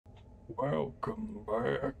Welcome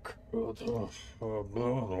back to the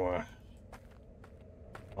Bloodwine.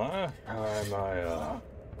 Last time I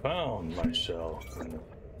found myself in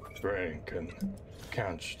a drink and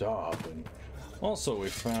can't stop, and also we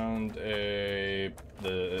found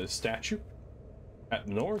the statue at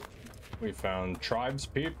north. We found tribes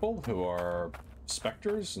people who are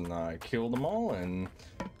specters, and I killed them all. And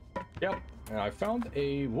yep, and I found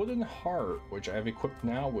a wooden heart, which I have equipped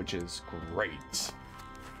now, which is great.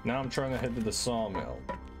 Now I'm trying to head to the sawmill.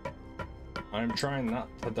 I'm trying not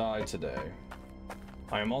to die today.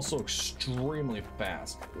 I am also extremely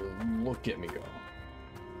fast. Look at me go.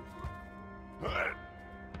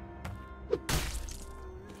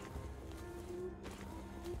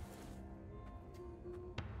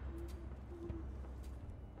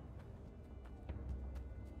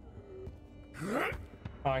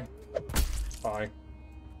 Hi. Hi.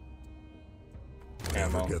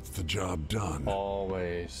 Ammo. Never gets the job done.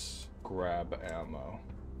 Always grab ammo.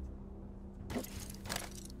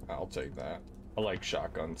 I'll take that. I like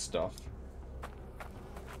shotgun stuff.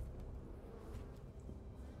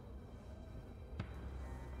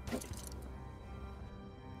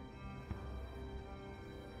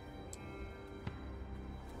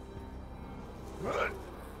 You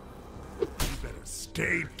better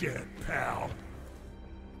stay dead, pal.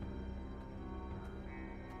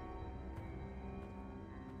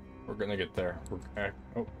 We're gonna get there.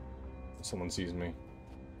 Oh, someone sees me.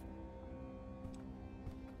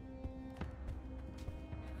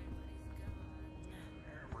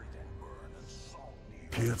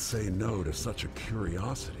 Can't say no to such a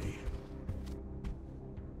curiosity.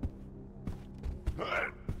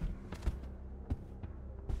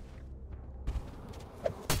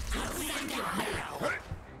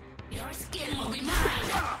 Your skin will be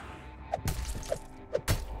mine.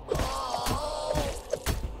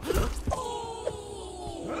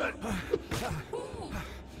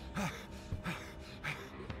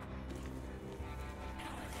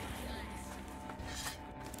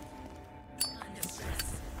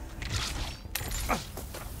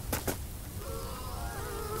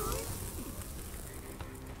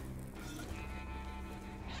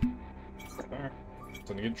 Alright,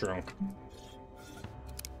 time to get drunk.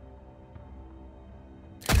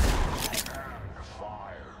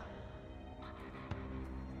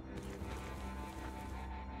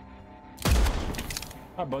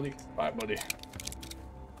 Bye, buddy. Bye, buddy.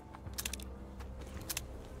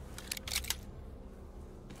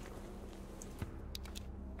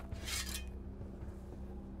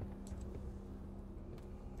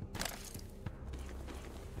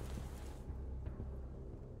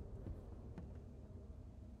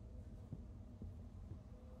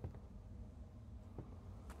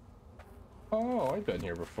 Oh, I've been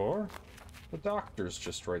here before. The doctor's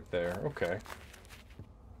just right there. Okay.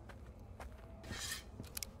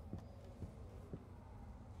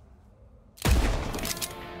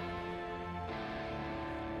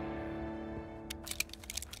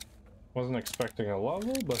 Wasn't expecting a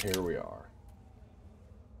level, but here we are.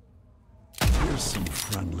 Here's some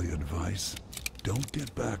friendly advice. Don't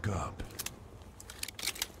get back up.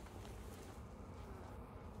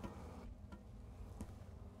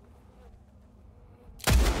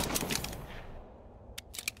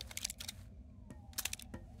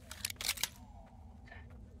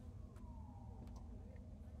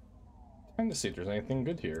 Time to see if there's anything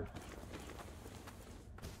good here.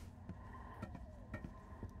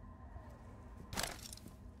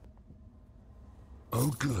 Oh,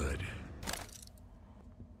 good.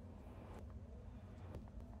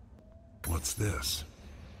 What's this?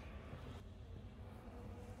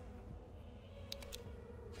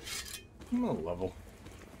 I'm gonna level.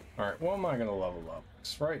 Alright, what am I gonna level up?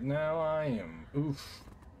 'Cause right now I am... Oof.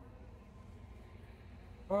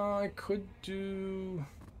 I could do...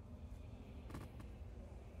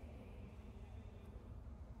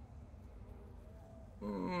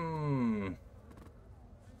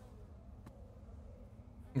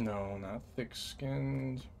 No, not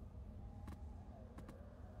thick-skinned.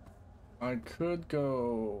 I could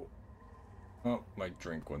go... Oh, my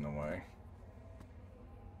drink went away.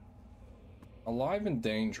 Alive and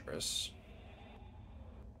dangerous.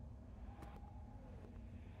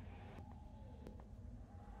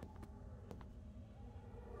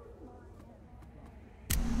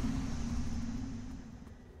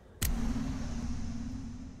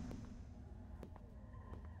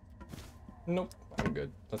 Nope, I'm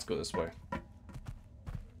good. Let's go this way.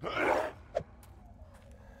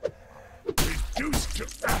 Reduced to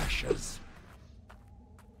ashes.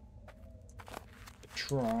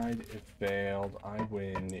 Tried, it failed. I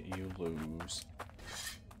win, you lose.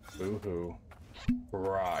 Boo-hoo.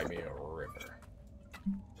 Cry me a river.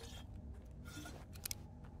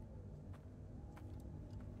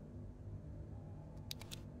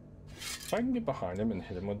 If I can get behind him and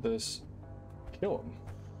hit him with this, kill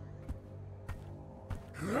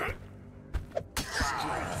him.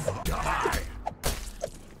 Die!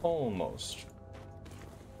 Almost.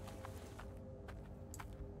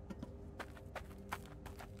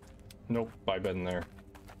 Nope, I've been there.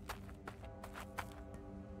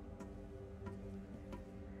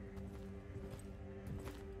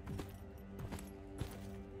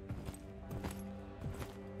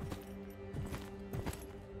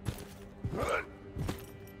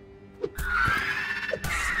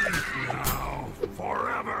 Now,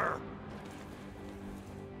 forever!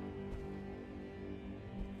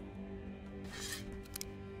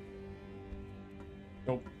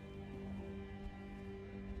 Nope.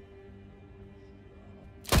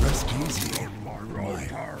 Rest easy, my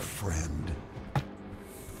friend.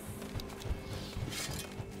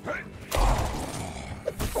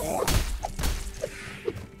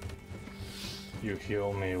 You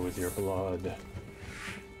heal me with your blood.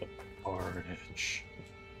 Carnage.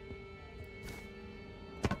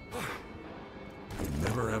 You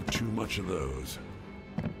never have too much of those.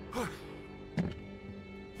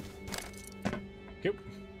 Yep.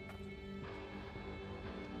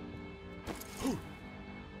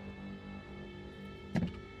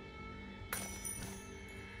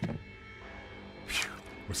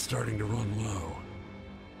 We're starting to run low.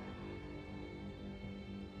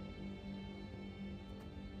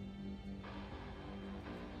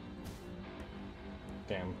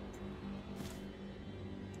 Damn.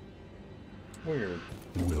 Weird.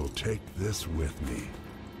 We'll take this with me.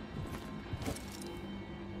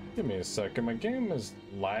 Give me a second. My game is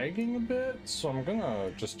lagging a bit, so I'm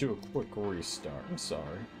gonna just do a quick restart. I'm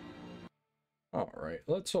sorry. Alright,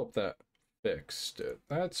 let's hope that fixed it.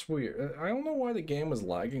 That's weird. I don't know why the game was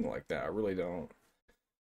lagging like that. I really don't.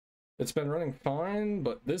 It's been running fine,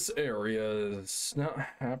 but this area is not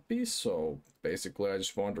happy, so basically I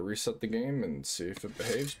just wanted to reset the game and see if it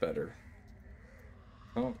behaves better.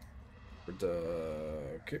 Oh.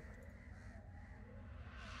 Okay.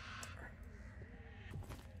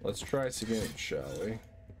 Let's try this again, shall we?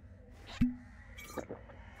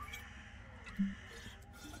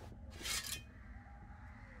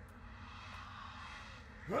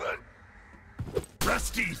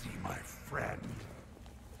 Rest easy, my friend.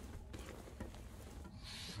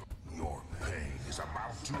 Your pain is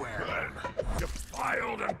about to end.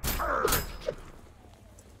 Defiled and purged.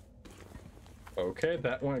 Okay,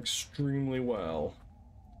 that went extremely well.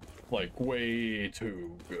 Like, way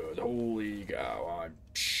too good. Holy cow, I'm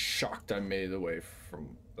shocked I made it away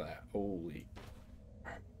from that. Holy.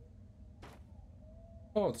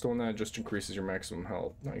 Oh, it's the one that just increases your maximum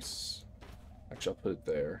health. Nice. Actually, I'll put it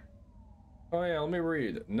there. Oh yeah, let me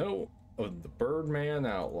read. Note of the Birdman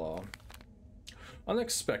Outlaw.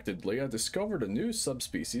 Unexpectedly, I discovered a new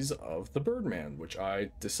subspecies of the Birdman, which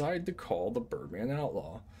I decided to call the Birdman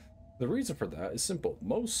Outlaw. The reason for that is simple.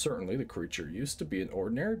 Most certainly the creature used to be an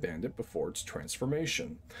ordinary bandit before its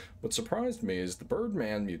transformation. What surprised me is the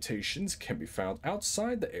Birdman mutations can be found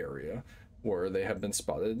outside the area where they have been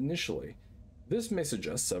spotted initially. This may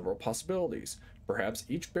suggest several possibilities. Perhaps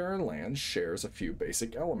each barren land shares a few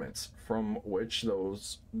basic elements from which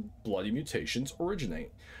those bloody mutations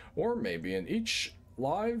originate. Or maybe in each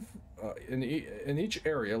in each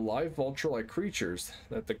area, live vulture-like creatures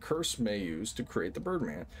that the curse may use to create the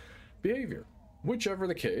Birdman behavior. Whichever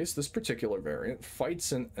the case, this particular variant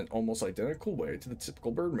fights in an almost identical way to the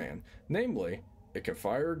typical Birdman. Namely, it can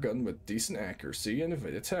fire a gun with decent accuracy and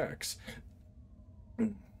evade attacks.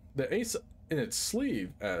 The ace in its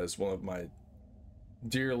sleeve, as one of my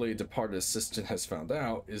dearly departed assistant has found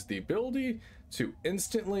out, is the ability to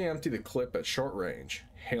instantly empty the clip at short range,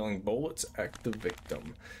 hailing bullets at the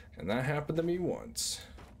victim. And that happened to me once.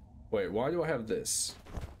 Wait, why do I have this?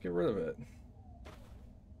 Get rid of it.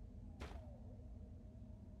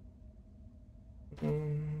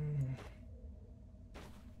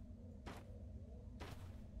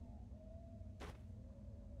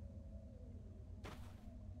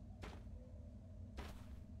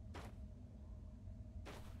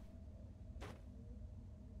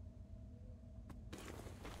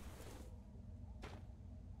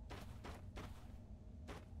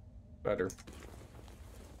 Better.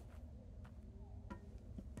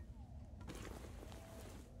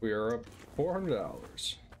 We are up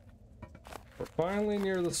 $400. We're finally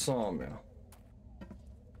near the sawmill.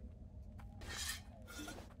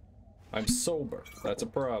 I'm sober. That's a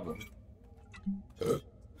problem.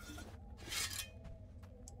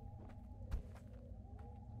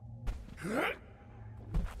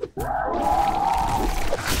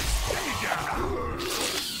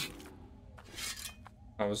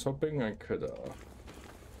 I was hoping I could,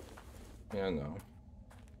 yeah, no.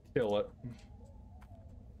 Kill it.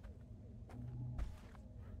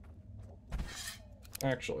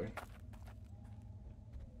 Actually.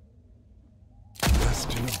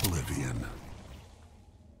 Rest in oblivion.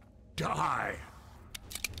 Die!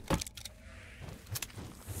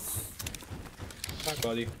 Hi,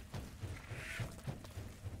 buddy.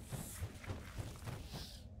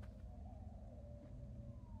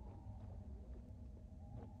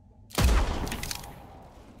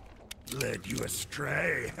 Led you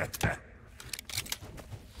astray.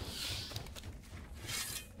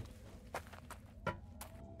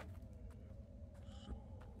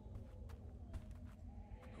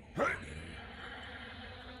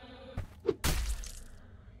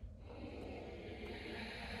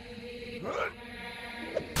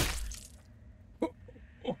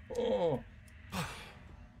 Oh.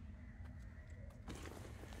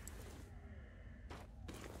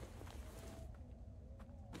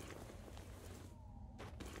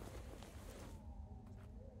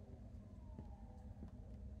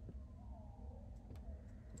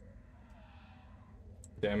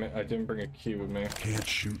 Damn it, I didn't bring a key with me. Can't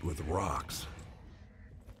shoot with rocks.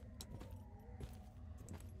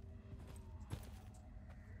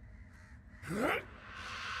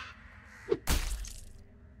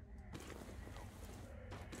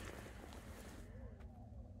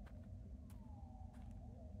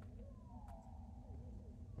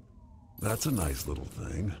 That's a nice little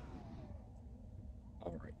thing.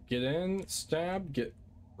 Alright, get in, stab, get...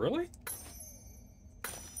 Really?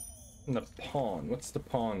 And the pawn. What's the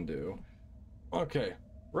pawn do? Okay,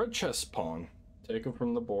 red chest pawn. Taken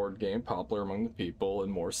from the board game, popular among the people in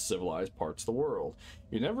more civilized parts of the world.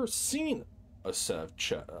 You've never seen a set of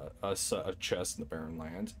chests in the barren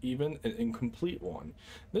lands, even an incomplete one.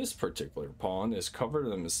 This particular pawn is covered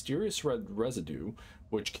in a mysterious red residue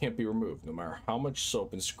which can't be removed, no matter how much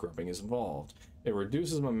soap and scrubbing is involved. It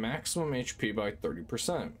reduces my maximum HP by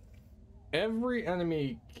 30%. Every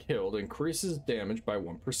enemy killed increases damage by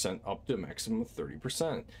 1% up to a maximum of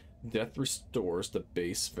 30%. Death restores the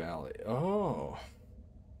base value. Oh.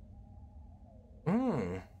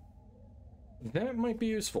 That might be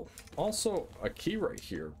useful. Also, a key right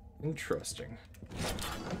here. Interesting.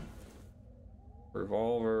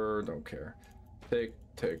 Revolver, don't care. Take.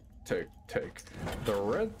 The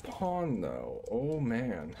red pawn, though. Oh,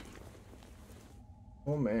 man.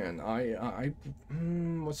 Oh, man.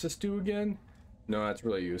 What's this do again? No, that's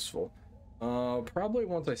really useful. Probably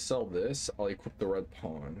once I sell this, I'll equip the red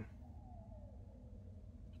pawn.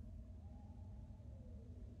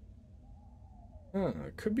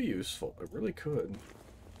 It could be useful. It really could.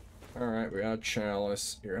 Alright, we got a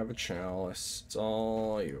chalice. Here, have a chalice. It's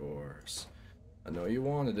all yours. I know you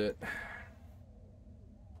wanted it.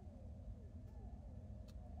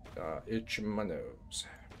 Itching my nose.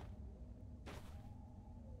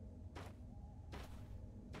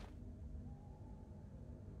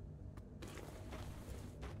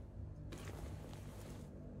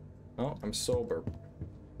 Oh, I'm sober.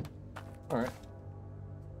 Alright.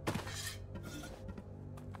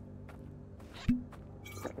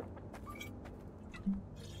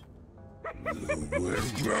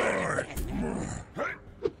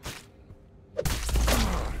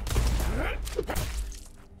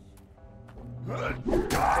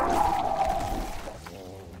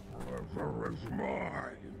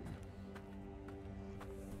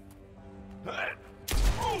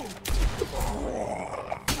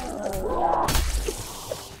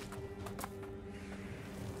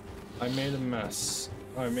 I made a mess.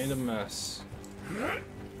 I made a mess.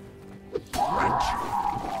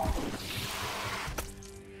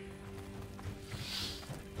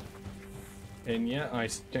 And yet I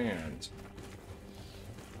stand.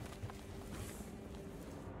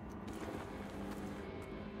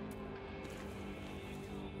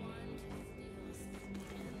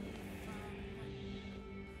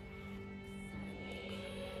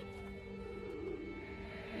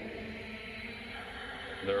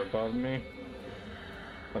 They're above me.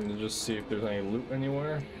 I'm gonna just see if there's any loot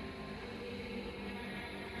anywhere.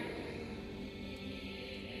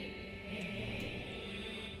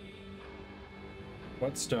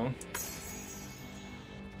 Whetstone.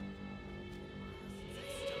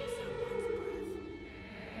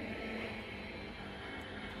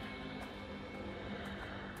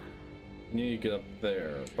 Need to get up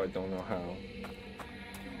there, but I don't know how.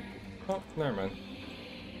 Oh, never mind.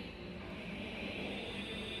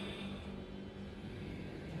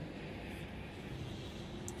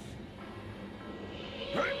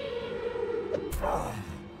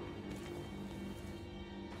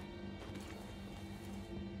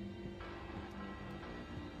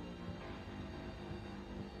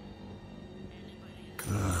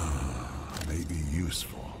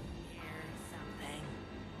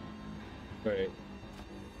 Wait.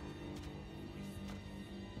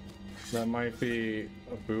 That might be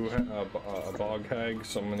a bog hag,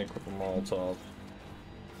 so I'm gonna equip a Molotov.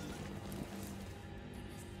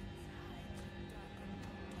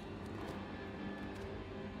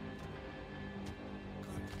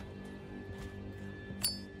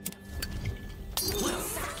 We'll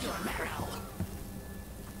suck your marrow.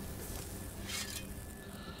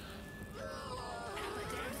 Have a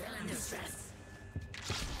damsel in distress.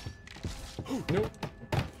 Nope.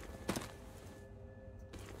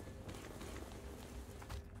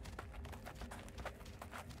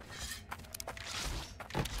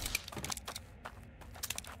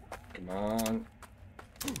 Come on.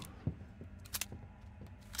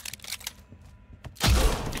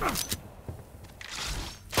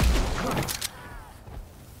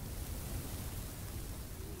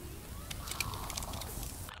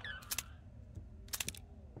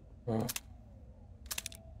 Oh.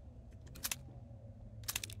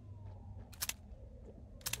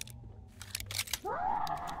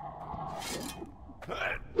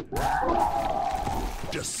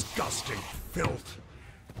 Disgusting filth.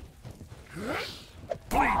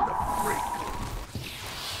 Bleed the freak.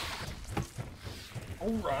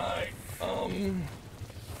 Alright,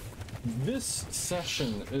 this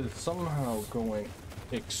session is somehow going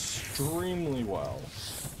extremely well.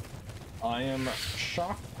 I am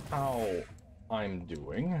shocked how I'm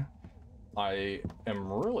doing. I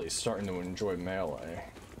am really starting to enjoy melee.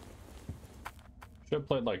 Should have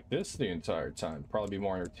played like this the entire time. Probably be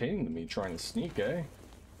more entertaining than me trying to sneak, eh?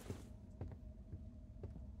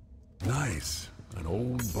 Nice. An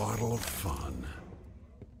old bottle of fun.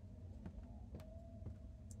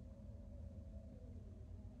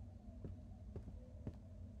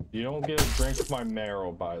 You don't get a drink of my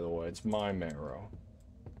marrow, by the way. It's my marrow.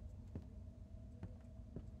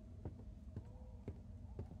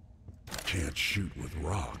 Can't shoot with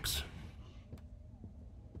rocks.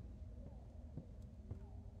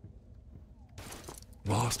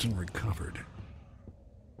 Lost and recovered.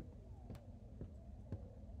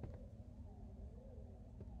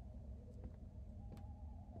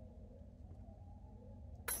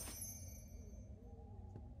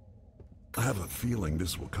 I have a feeling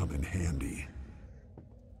this will come in handy.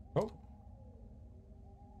 Oh.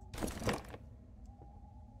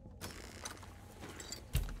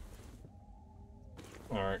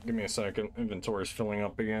 Alright, give me a second. Inventory's filling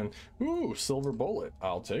up again. Ooh, silver bullet.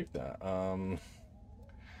 I'll take that.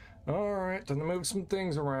 Alright, time to move some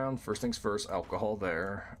things around. First things first, alcohol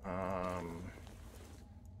there.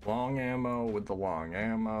 Long ammo with the long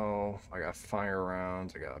ammo. I got fire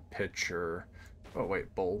rounds. I got a pitcher. Oh,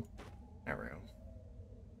 wait, bull. There we go.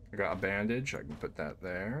 I got a bandage. I can put that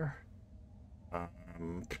there.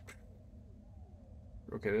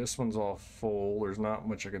 Okay, this one's all full. There's not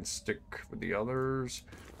much I can stick with the others.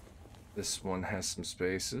 This one has some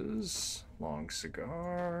spaces. Long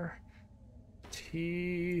cigar.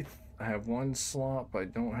 Teeth. I have one slot, but I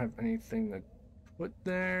don't have anything to put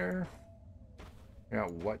there. I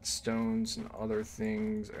got whetstones and other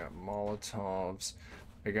things. I got Molotovs.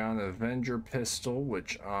 I got an Avenger pistol,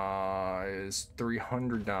 which is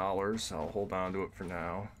 $300. I'll hold on to it for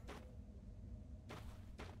now.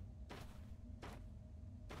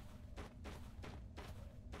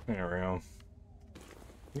 There we go.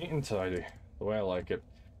 Neat and tidy, the way I like it.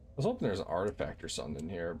 I was hoping there's an artifact or something in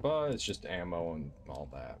here, but it's just ammo and all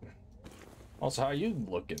that. Also, how you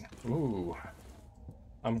looking? Ooh.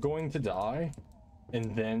 I'm going to die,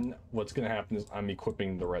 and then what's going to happen is I'm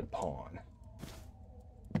equipping the red pawn.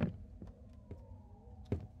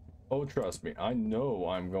 Oh, trust me, I know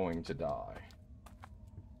I'm going to die.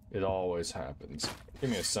 It always happens. Give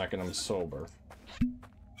me a second, I'm sober.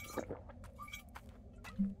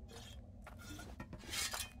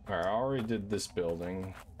 Alright, I already did this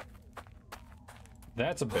building.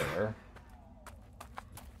 That's a bear.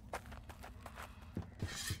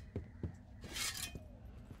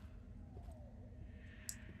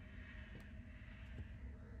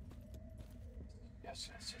 Yes,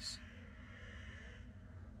 yes, yes.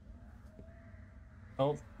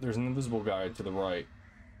 Oh, there's an invisible guy to the right.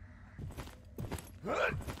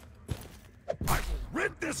 I will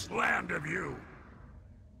rid this land of you!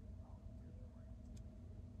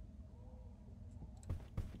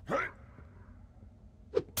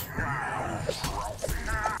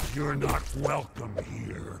 You're not welcome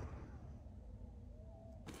here.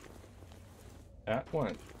 That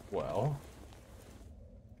went well.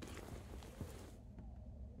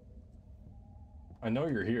 I know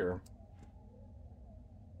you're here.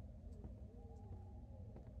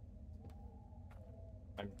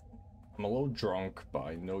 I'm a little drunk, but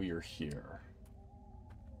I know you're here.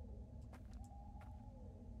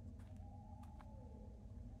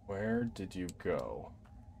 Where did you go?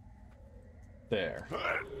 There.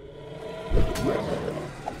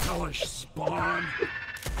 Hellish spawn.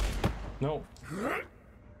 Nope.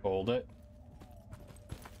 Hold it.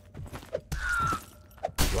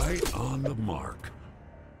 Right on the mark.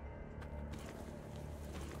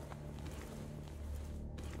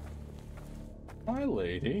 Hi,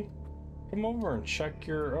 lady. Come over and check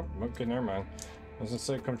your... Oh, okay, never mind. I was gonna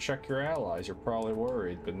say, come check your allies. You're probably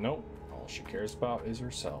worried, but nope. All she cares about is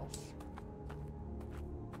herself.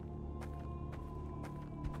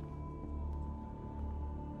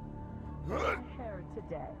 Hair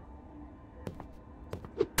today.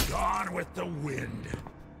 Gone with the wind.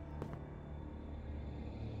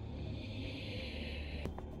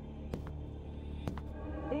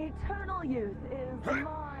 Eternal youth is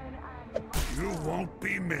mine and You won't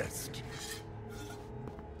be missed.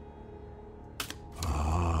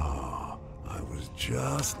 Ah, I was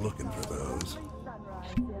just looking for those.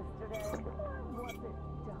 sunrise yesterday. Or was it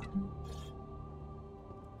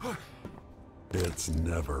done? It's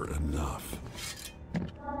never enough.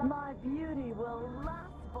 My beauty will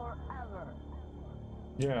last forever.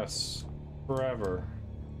 Yes, forever.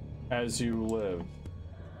 As you live.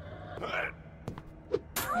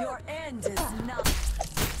 Your end is not.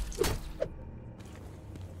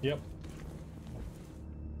 Yep.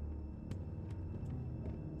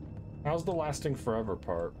 How's the lasting forever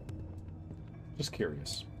part? Just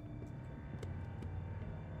curious.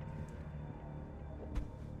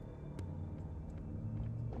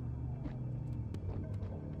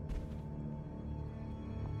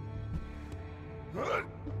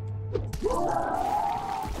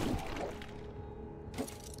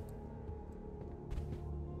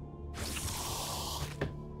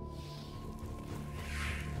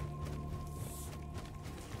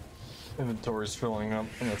 Inventory's filling up.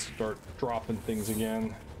 I'm gonna start dropping things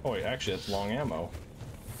again. Oh wait, actually that's long ammo.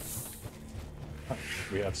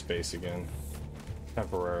 We have space again.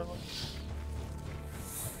 Temporarily.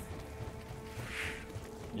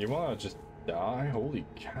 You wanna just die? Holy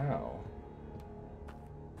cow.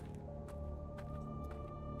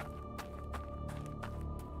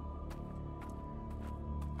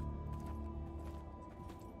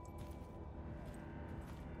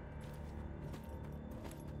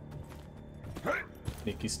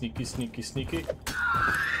 Sneaky, sneaky, sneaky, sneaky.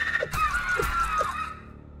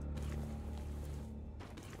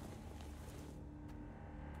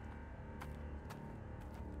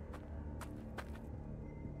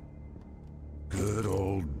 Good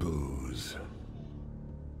old booze.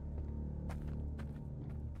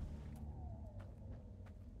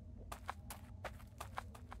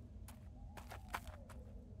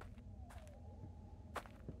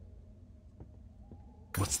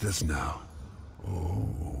 What's this now? Oh.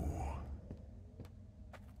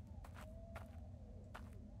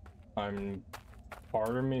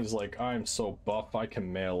 Part of me is like, I'm so buff I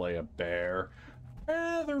can melee a bear.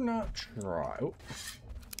 Rather not try. Oh.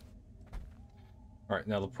 Alright,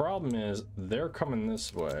 now the problem is they're coming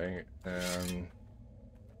this way and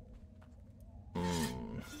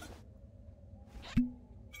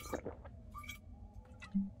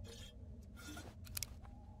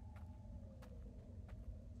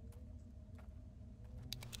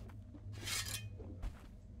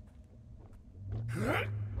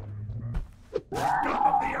Scum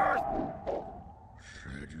of the earth!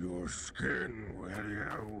 Shed your skin, will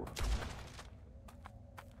you?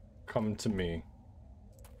 come to me.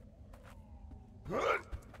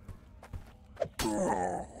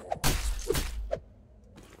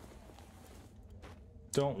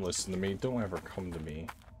 Don't listen to me. Don't ever come to me.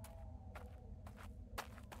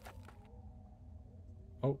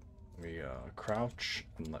 Oh, let me crouch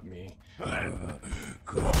and let me.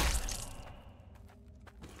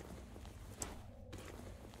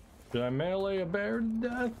 Did I melee a bear to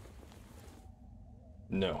death?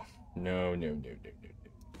 No. No, no, no, no, no, no.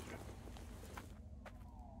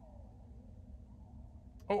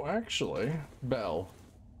 Oh, actually, bell.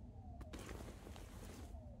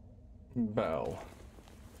 Bell.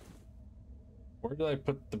 Where did I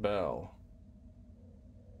put the bell?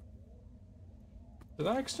 Did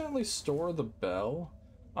I accidentally store the bell?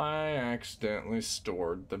 I accidentally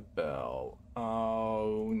stored the bell.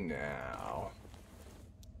 Oh, no.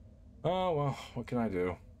 Oh, well, what can I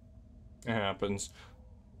do? It happens.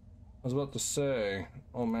 I was about to say,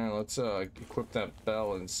 oh man, let's equip that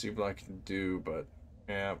bell and see what I can do, but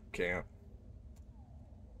yeah, can't.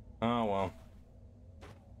 Oh, well.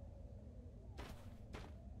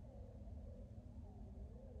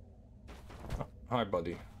 Hi,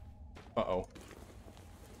 buddy. Uh-oh.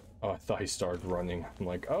 Oh, I thought he started running. I'm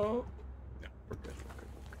like, oh. Yeah, we're good.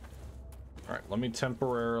 Alright, let me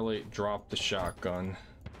temporarily drop the shotgun.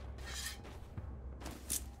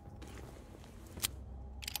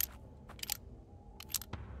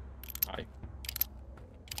 Hi.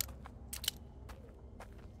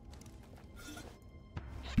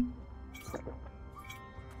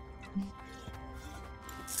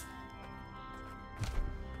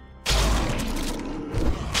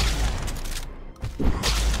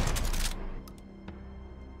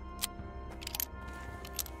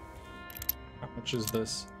 How much is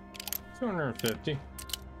this? 250.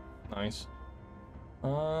 Nice.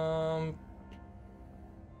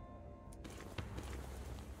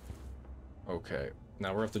 Okay,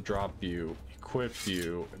 now we have to drop you, equip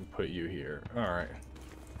you, and put you here. Alright.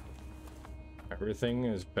 Everything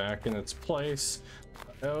is back in its place.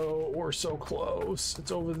 Oh, we're so close.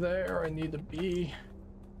 It's over there. I need to be.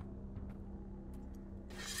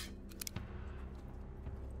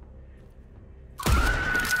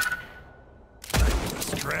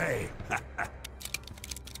 Stray.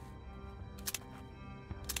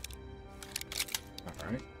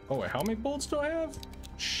 Alright. Oh, wait, how many bullets do I have?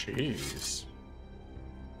 Jeez.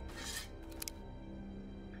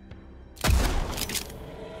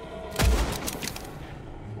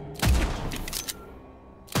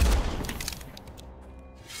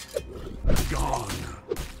 Gone.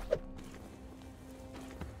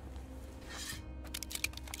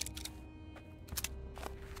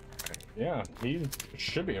 Yeah, he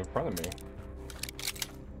should be in front of me.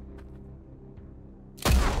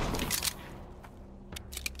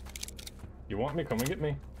 You want me? Come and get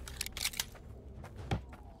me.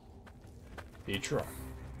 Etra.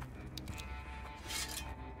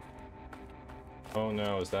 Oh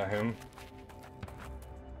no, is that him?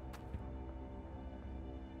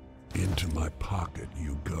 Into my pocket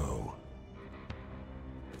you go.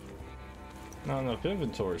 Not enough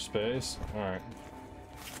inventory space. Alright.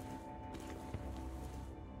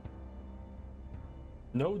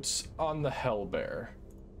 Notes on the Hellbear.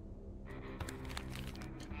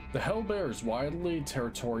 The Hellbear is widely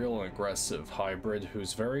territorial and aggressive hybrid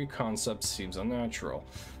whose very concept seems unnatural.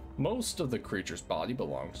 Most of the creature's body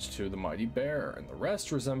belongs to the mighty bear, and the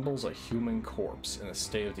rest resembles a human corpse in a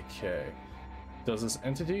state of decay. Does this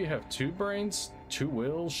entity have two brains, two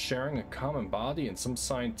wills, sharing a common body in some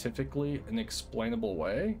scientifically inexplainable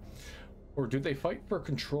way? Or do they fight for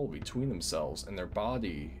control between themselves and their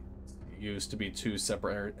body used to be two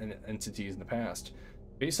separate entities in the past?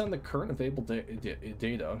 Based on the current available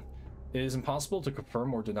data, it is impossible to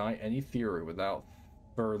confirm or deny any theory without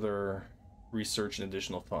further research and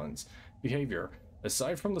additional funds. Behavior.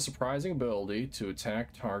 Aside from the surprising ability to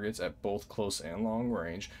attack targets at both close and long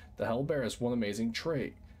range, the Hellbear has one amazing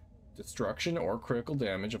trait. Destruction or critical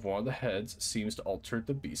damage of one of the heads seems to alter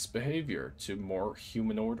the beast's behavior to more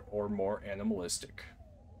humanoid or more animalistic.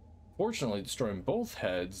 Fortunately, destroying both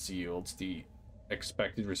heads yields the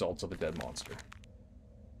expected results of a dead monster.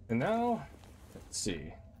 And now, let's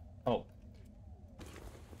see. Oh,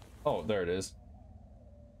 there it is.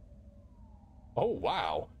 Oh,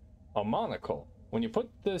 wow. A monocle. When you put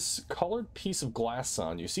this colored piece of glass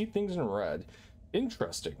on, you see things in red.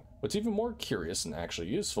 Interesting. What's even more curious and actually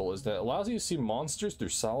useful is that it allows you to see monsters through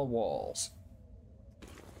solid walls.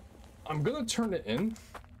 I'm gonna turn it in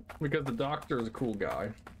because the doctor is a cool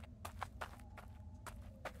guy.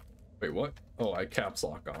 Wait, what? Oh, I caps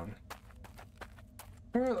lock on.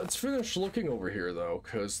 Alright, let's finish looking over here though,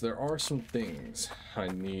 because there are some things I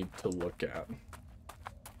need to look at.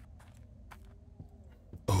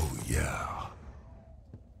 Oh yeah.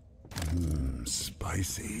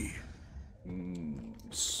 Spicy.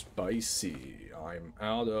 Spicy. I'm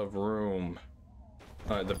out of room.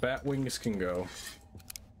 The bat wings can go.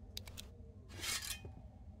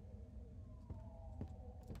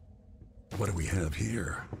 What do we have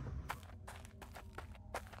here?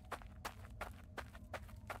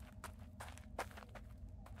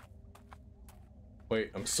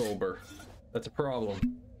 Wait, I'm sober. That's a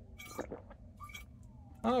problem.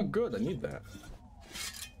 Oh, good. I need that.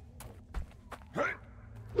 Hey!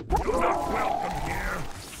 You're not welcome here!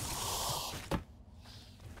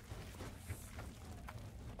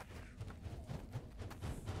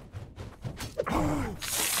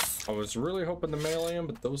 I was really hoping to melee him,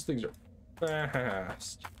 but those things are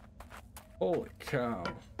fast. Holy cow.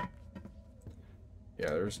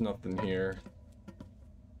 Yeah, there's nothing here.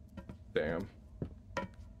 Damn.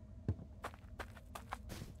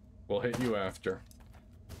 We'll hit you after.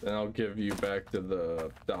 Then I'll give you back to the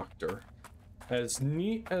doctor. As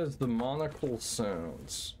neat as the monocle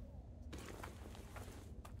sounds.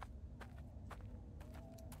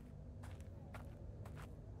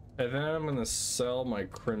 And then I'm gonna sell my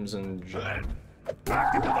crimson gem.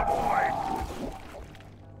 Back into the void!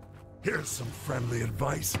 Here's some friendly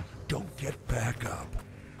advice. Don't get back up.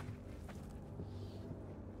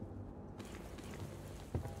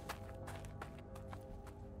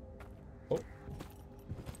 Oh.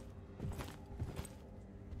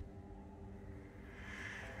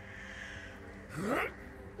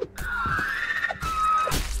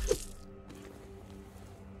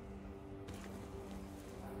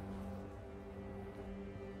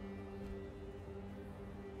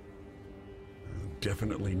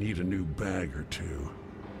 Definitely need a new bag or two.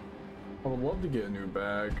 I would love to get a new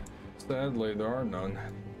bag. Sadly, there are none.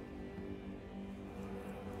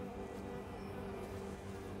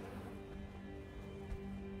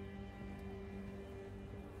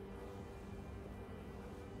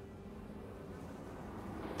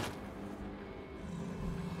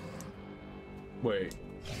 Wait.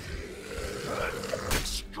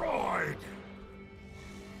 Destroyed!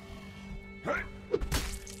 Alright.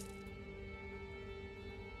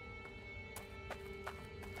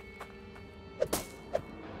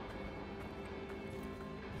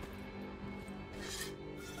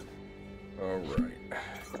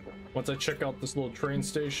 Once I check out this little train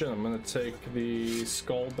station, I'm gonna take the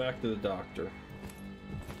skull back to the doctor.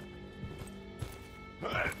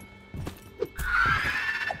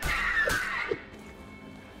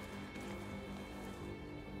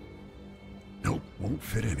 Nope, won't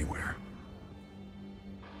fit anywhere.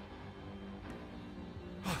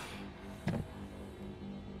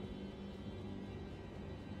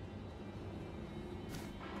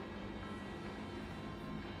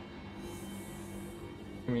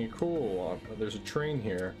 I mean, cool. There's a train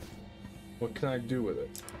here. What can I do with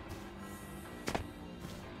it?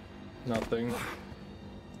 Nothing.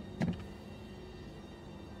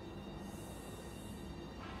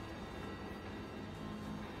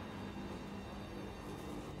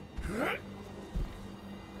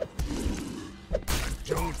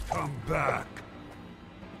 Don't come back.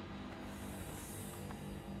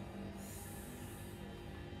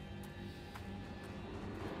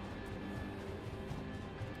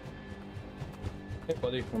 Hey,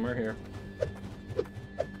 buddy, I'm right here.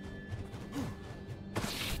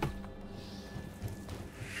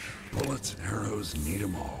 Bullets and arrows, need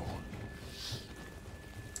 'em all.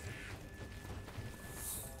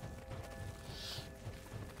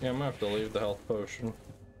 Yeah, I'm gonna have to leave the health potion.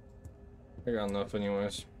 I got enough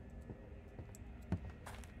anyways.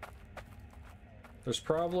 There's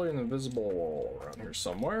probably an invisible wall around here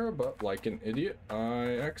somewhere, but like an idiot,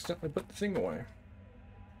 I accidentally put the thing away.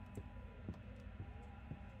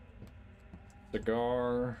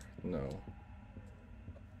 Cigar, no.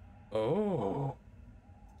 Oh.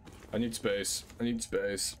 I need space. I need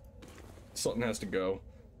space. Something has to go.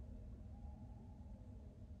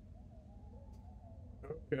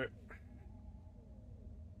 Okay.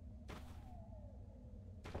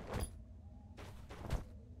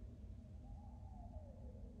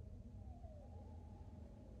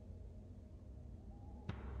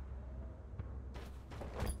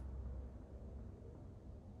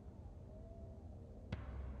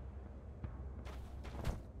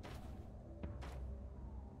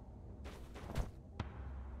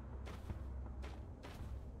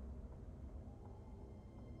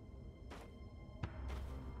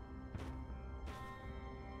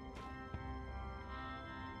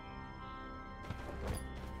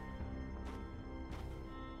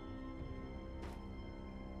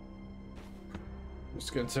 It's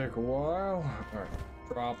gonna take a while. Alright,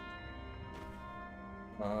 drop.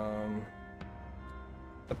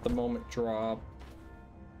 At the moment, drop.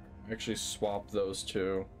 Actually, swap those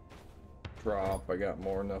two. Drop. I got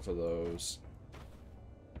more enough of those.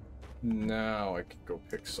 Now I can go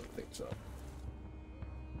pick some things up.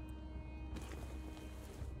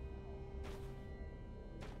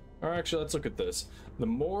 Alright, actually, let's look at this. The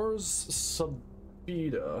Mors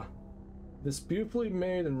Subida. This beautifully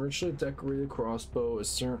made and richly decorated crossbow is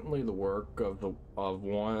certainly the work of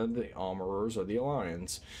one of the armorers of the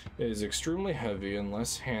Alliance. It is extremely heavy and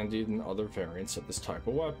less handy than other variants of this type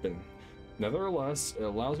of weapon. Nevertheless, it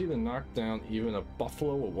allows you to knock down even a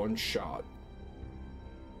buffalo with one shot.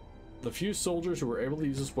 The few soldiers who were able to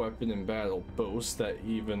use this weapon in battle boast that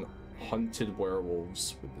even hunted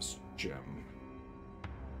werewolves with this gem.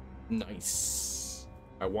 Nice.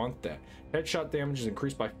 I want that. Headshot damage is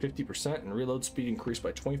increased by 50% and reload speed increased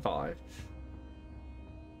by 25.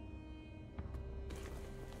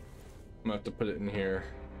 I'm gonna have to put it in here.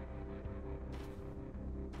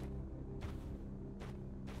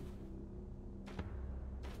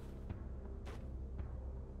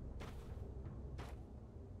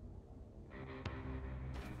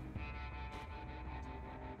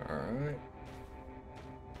 Alright.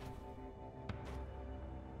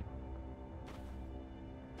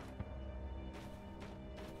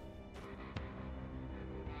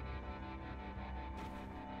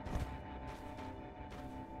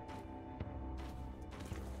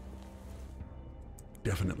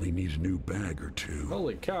 Definitely need a new bag or two.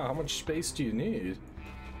 Holy cow, how much space do you need?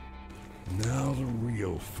 Now the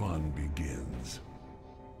real fun begins.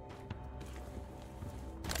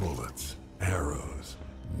 Bullets, arrows,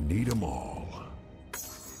 need 'em all.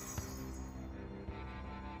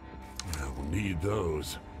 I will need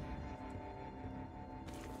those.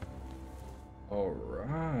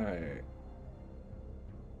 Alright.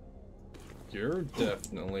 You're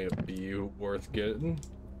definitely a BU worth getting.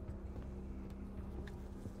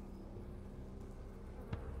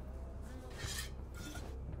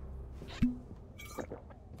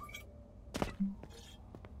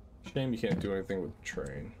 Shame you can't do anything with the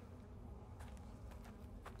train.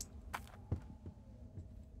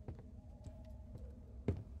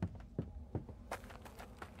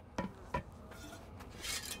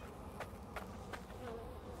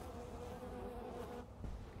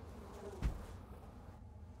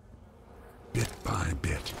 Bit by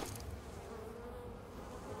bit.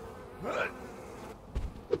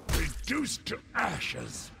 Reduced to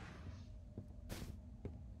ashes.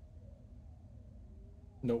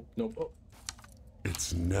 Nope, nope. Oh.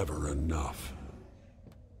 It's never enough.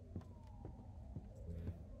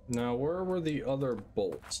 Now, where were the other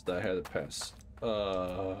bolts that I had to pass? I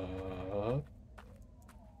don't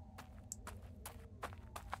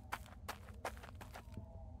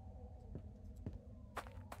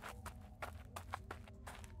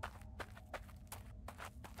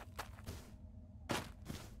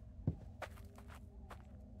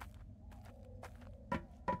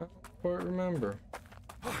quite remember.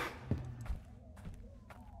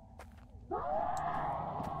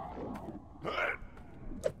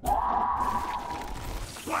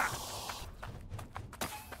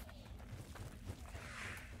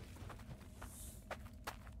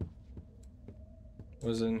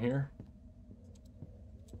 Was in here?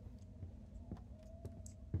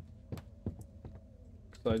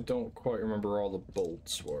 I don't quite remember all the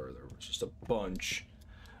bolts were. There was just a bunch.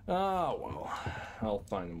 Ah, well, I'll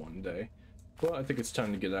find them one day. But I think it's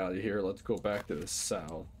time to get out of here. Let's go back to the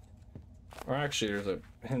south. Or actually, there's a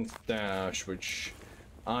hint dash, which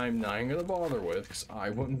I'm not even gonna bother with, because I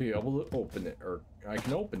wouldn't be able to open it. Or I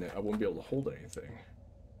can open it, I wouldn't be able to hold anything.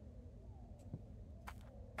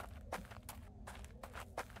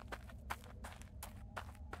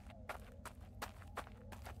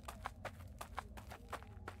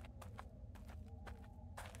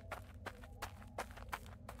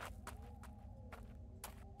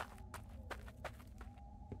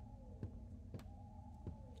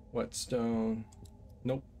 Whetstone.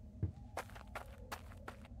 Nope.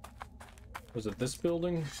 Was it this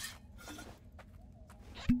building?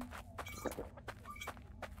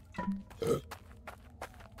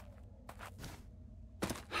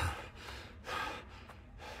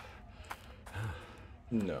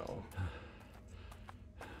 No.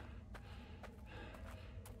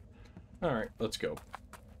 Alright, let's go.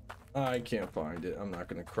 I can't find it. I'm not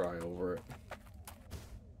gonna cry over it.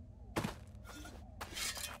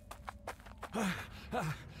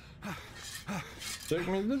 Take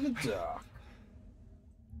me to the dock.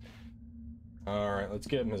 Alright, let's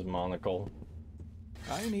get him his monocle.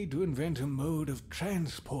 I need to invent a mode of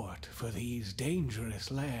transport for these dangerous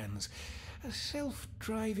lands. A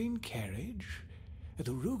self-driving carriage?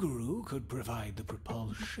 The Rougarou could provide the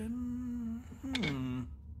propulsion.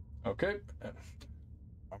 Okay.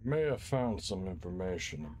 I may have found some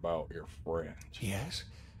information about your friend. Yes?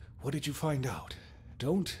 What did you find out?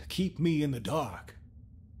 Don't keep me in the dark.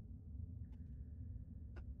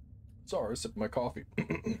 Sorry, sip my coffee.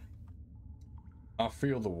 I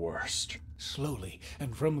feel the worst. Slowly,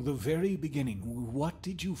 and from the very beginning, what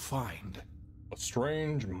did you find? A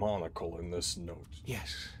strange monocle in this note.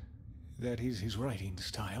 Yes, that is his writing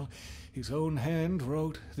style. His own hand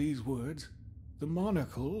wrote these words. The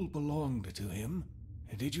monocle belonged to him.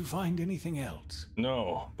 Did you find anything else?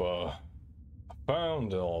 No, but I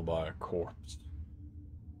found it all by a corpse.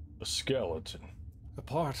 A skeleton.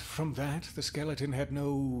 Apart from that, the skeleton had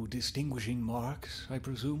no distinguishing marks, I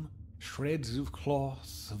presume? Shreds of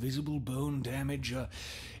cloth, visible bone damage,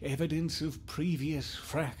 evidence of previous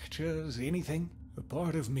fractures, anything? A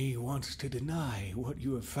part of me wants to deny what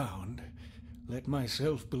you have found. Let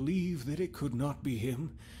myself believe that it could not be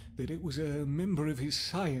him, that it was a member of his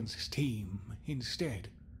science team instead.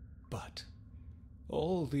 But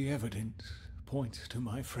all the evidence points to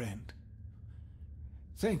my friend.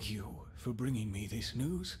 Thank you for bringing me this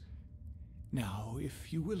news. Now,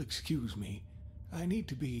 if you will excuse me, I need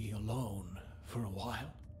to be alone for a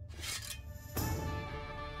while.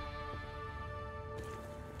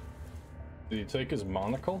 Did he take his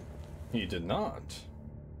monocle? He did not.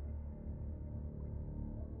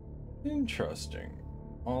 Interesting.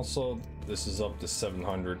 Also, this is up to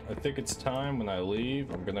 700. I think it's time when I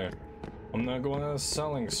leave. I'm not going on a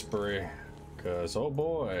selling spree, cause oh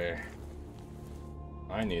boy,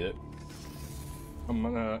 I need it. I'm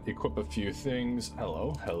gonna equip a few things.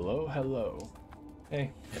 Hello, hello, hello.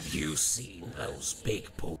 Hey. Have you seen those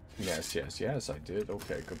big pools? Yes, yes, yes, I did.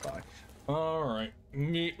 Okay, goodbye. All right,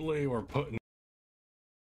 neatly we're putting.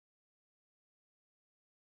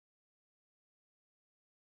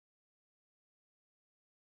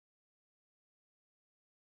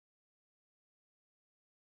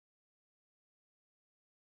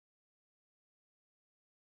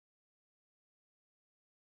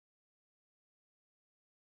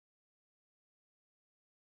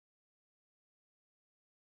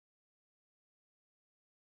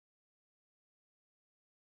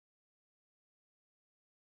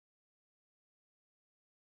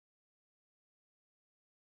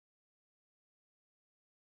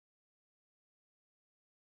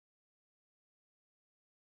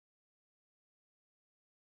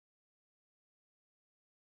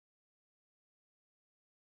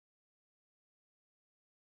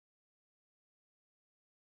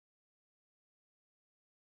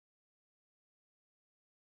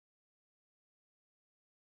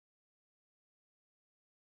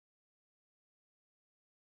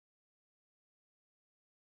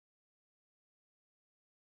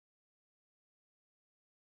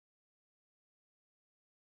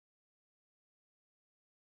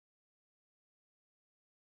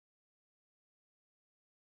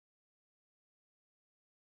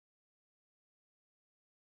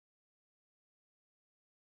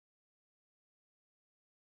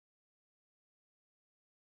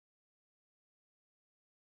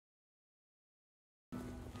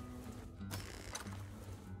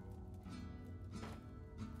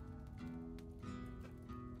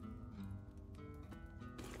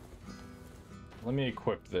 Let me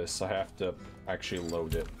equip this. I have to actually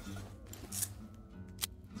load it.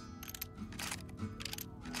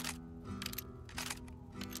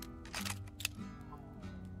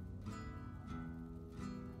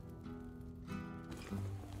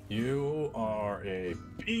 You are a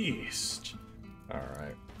beast. All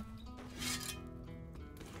right.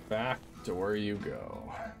 Back to where you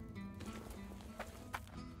go.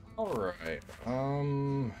 All right.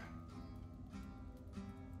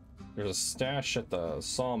 There's a stash at the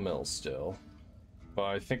sawmill still, but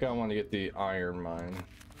I think I want to get the iron mine.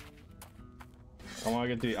 I want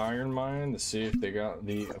to get the iron mine to see if they got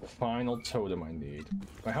the final totem I need.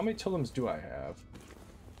 Wait, how many totems do I have?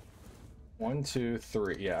 1, 2,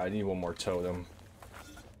 3. Yeah, I need one more totem.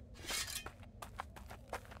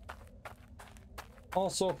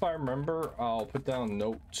 Also, if I remember, I'll put down a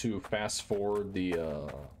note to fast forward the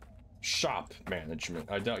shop management.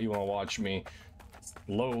 I doubt you want to watch me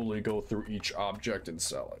slowly go through each object and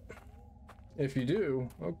sell it. If you do,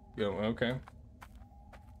 okay.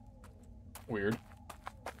 Weird.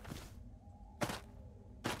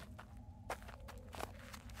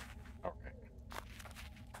 Alright.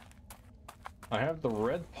 I have the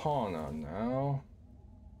red pawn on now.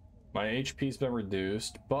 My HP's been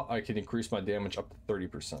reduced, but I can increase my damage up to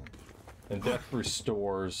 30%. And death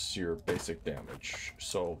restores your basic damage.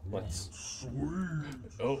 So let's...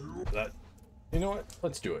 Oh, that... You know what?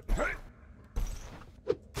 Let's do it.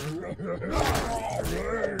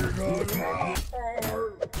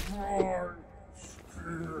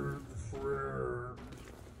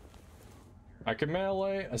 I can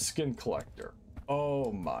melee a skin collector.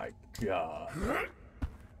 Oh my god.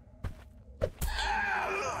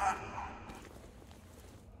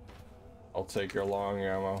 I'll take your long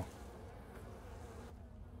ammo.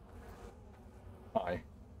 Hi.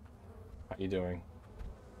 How you doing?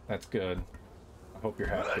 That's good. I hope you're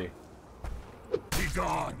happy. Be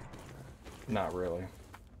gone. Not really.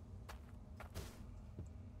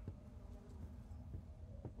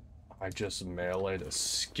 I just meleeed a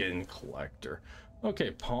skin collector.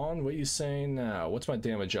 Okay, pawn, what are you saying now? What's my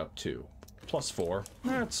damage up to? +4.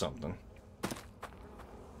 That's something.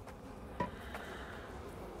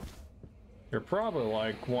 You're probably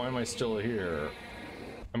like, why am I still here?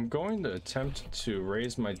 I'm going to attempt to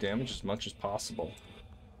raise my damage as much as possible.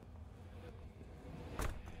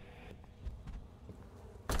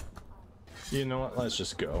 You know what? Let's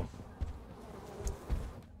just go.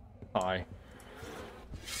 Hi.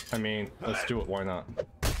 I mean, let's do it. Why not?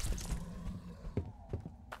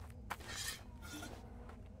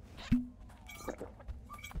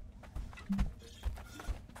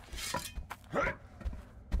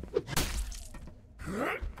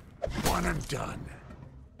 One and done.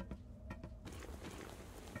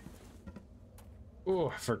 Oh,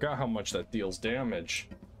 I forgot how much that deals damage.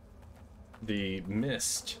 the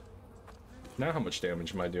mist. Now how much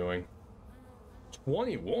damage am I doing?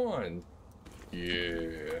 21.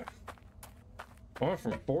 Yeah. I went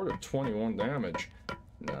from 4 to 21 damage.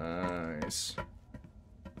 Nice.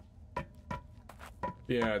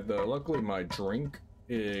 Yeah, luckily my drink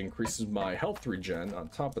increases my health regen. On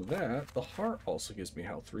top of that, the heart also gives me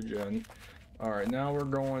health regen. Alright, now we're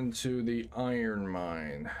going to the iron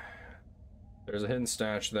mine. There's a hidden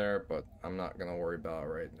stash there, but I'm not gonna worry about it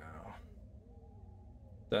right now.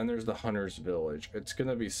 Then there's the hunter's village. It's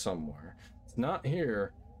gonna be somewhere. It's not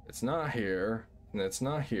here, it's not here, and it's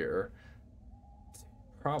not here. It's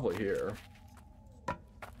probably here.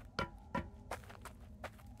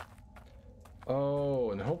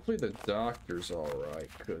 Oh, and hopefully the doctor's alright,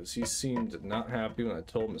 because he seemed not happy when I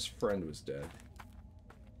told him his friend was dead.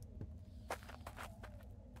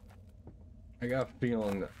 I got a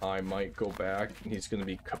feeling that I might go back and he's gonna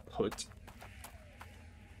be kaput.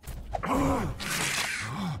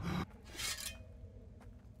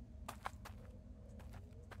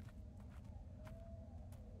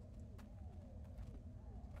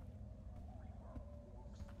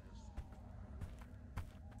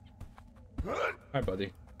 Hi,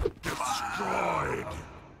 buddy. Destroyed.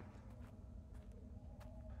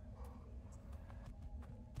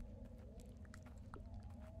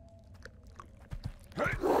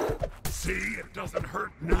 See, it doesn't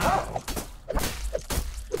hurt now.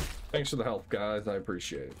 Thanks for the help, guys. I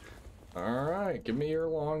appreciate it. Alright, give me your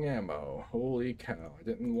long ammo. Holy cow. I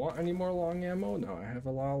didn't want any more long ammo? No, I have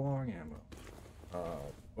a lot of long ammo.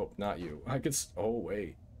 Oh, not you. I could... Oh,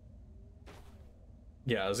 wait.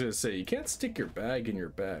 Yeah, I was gonna say, you can't stick your bag in your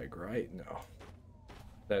bag, right? No.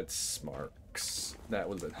 That's smart. That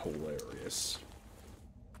would have been hilarious.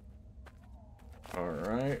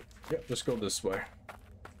 Alright. Yep, just go this way.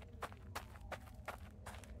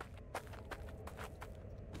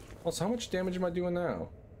 Also, how much damage am I doing now?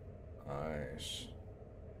 Nice.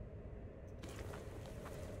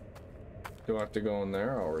 Do I have to go in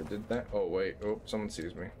there? I already did that. Oh, wait. Oh, someone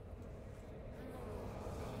sees me.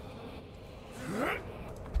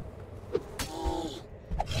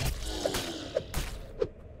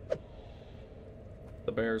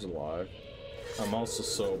 The bear's alive. I'm also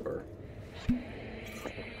sober.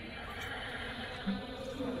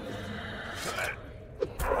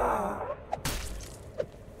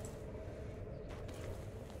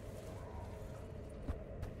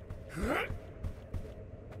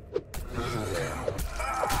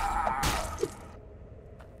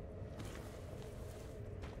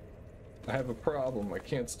 I have a problem. I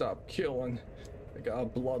can't stop killing. I got a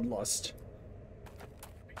bloodlust.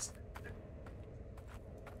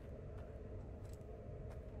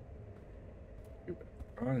 You better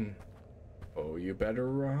run. Oh, you better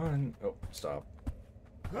run. Oh, stop.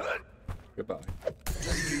 Goodbye.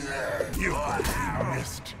 You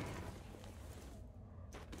missed.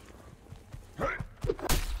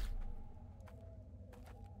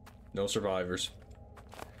 No survivors.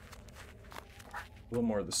 A little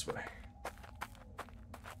more this way.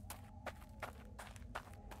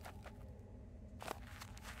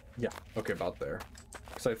 Yeah, okay, about there.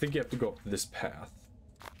 Because I think you have to go up this path.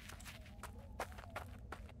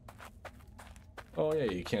 Oh yeah,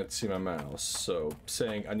 you can't see my mouse, so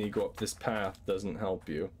saying I need to go up this path doesn't help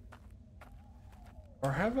you.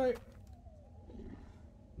 Or have I?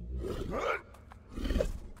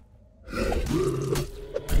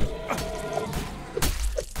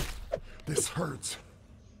 This hurts.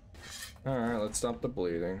 Alright, let's stop the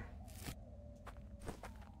bleeding.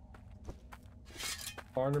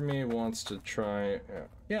 Part of me wants to try...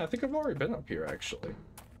 Yeah, I think I've already been up here, actually.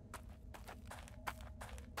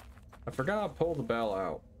 I forgot to pull the bell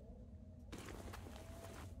out.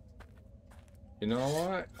 You know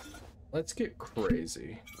what? Let's get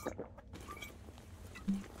crazy.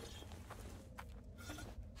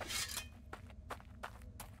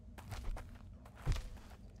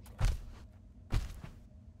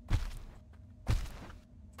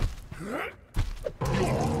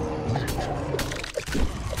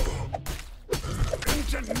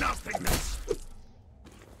 Into nothingness.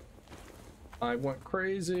 I went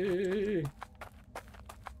crazy.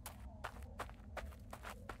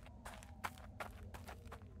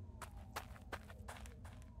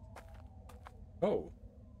 Oh.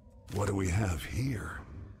 What do we have here?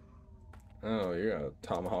 Oh, you got a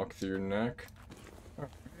tomahawk through your neck. All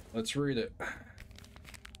right, let's read it.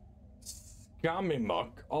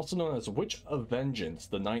 Gamimuk, also known as Witch of Vengeance,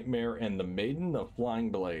 the Nightmare, and the Maiden of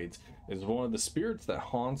Flying Blades, is one of the spirits that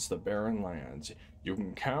haunts the barren lands. You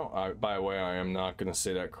can count, by the way, I am not going to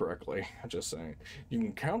say that correctly, just saying. You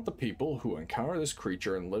can count the people who encounter this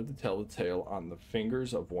creature and live to tell the tale on the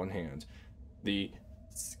fingers of one hand. The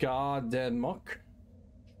Skademuk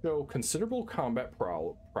show considerable combat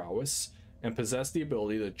prowess and possess the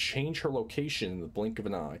ability to change her location in the blink of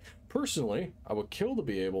an eye. Personally, I would kill to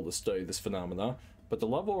be able to study this phenomena, but the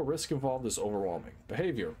level of risk involved is overwhelming.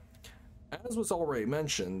 Behavior. As was already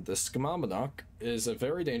mentioned, the Skamamanok is a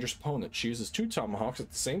very dangerous opponent. She uses 2 tomahawks at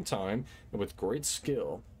the same time and with great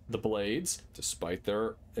skill. The blades, despite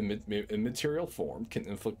their immaterial form, can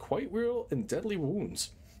inflict quite real and deadly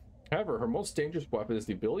wounds. However, her most dangerous weapon is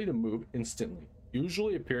the ability to move instantly,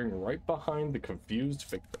 usually appearing right behind the confused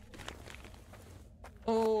victim.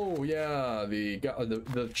 Oh yeah,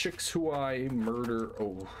 the chicks who I murder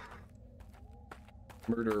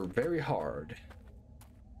very hard.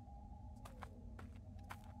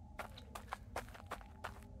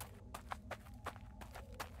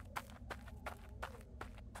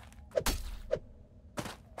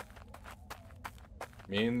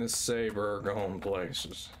 Me and this saber are going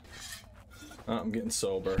places. Oh, I'm getting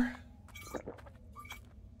sober.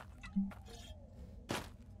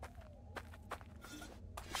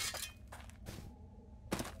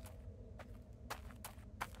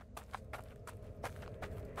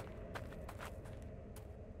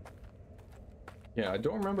 Yeah, I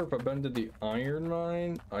don't remember if I've been to the iron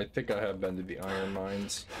mine. I think I have been to the iron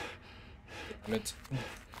mines. Damn it.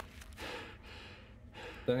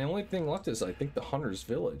 Then the only thing left is, I think, the hunter's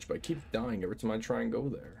village, but I keep dying every time I try and go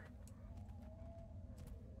there.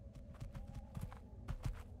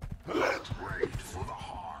 Let's wait for the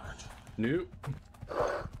heart. Nope.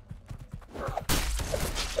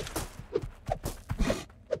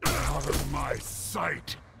 Out of my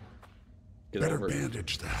sight. Get Better over it.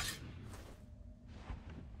 bandage that.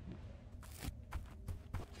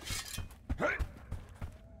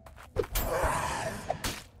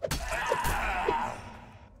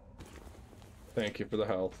 Thank you for the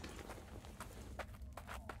health.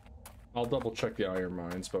 I'll double check the iron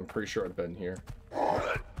mines, but I'm pretty sure I've been here.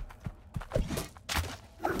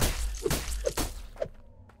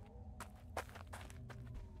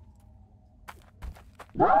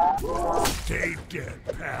 Stay dead,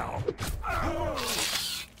 pal.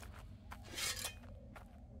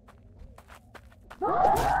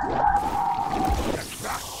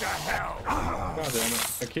 Back to hell. God damn it.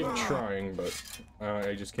 I keep trying, but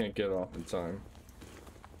I just can't get off in time.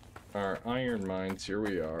 Our iron mines, here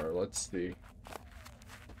we are. Let's see.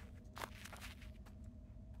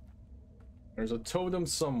 There's a totem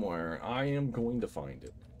somewhere. I am going to find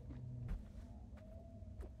it.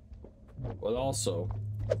 But also,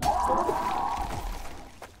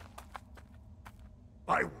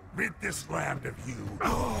 I will rid this land of you.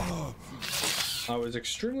 I was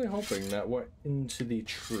extremely hoping that went into the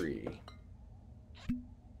tree.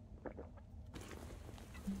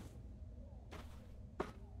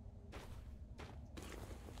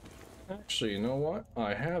 Actually, you know what?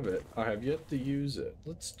 I have it. I have yet to use it.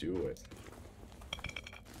 Let's do it.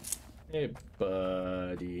 Hey,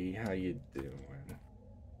 buddy. How you doing?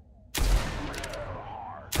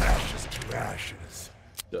 Ashes to ashes.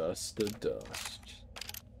 Dust to dust.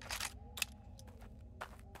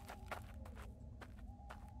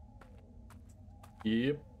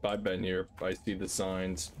 Yep, I've been here. I see the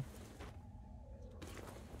signs.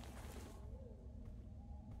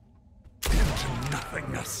 Into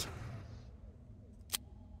nothingness.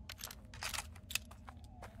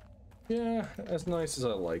 Yeah, as nice as I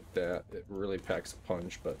like that, it really packs a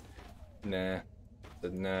punch, but nah.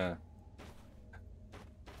 Nah.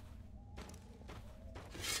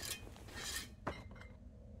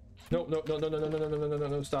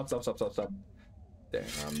 No, stop.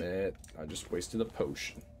 Damn it. I just wasted a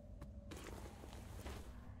potion.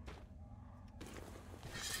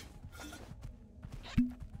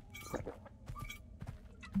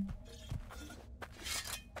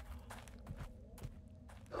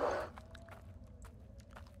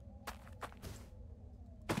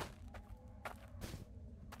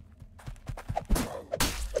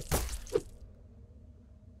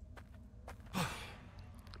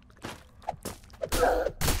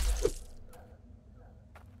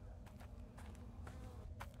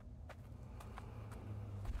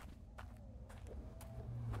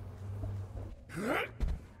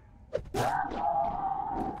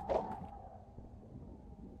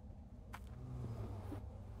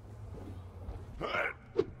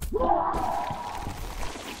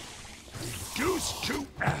 Reduced to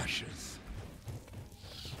ashes.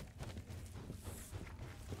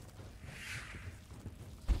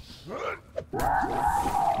 Right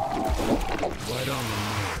on the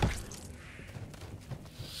mark.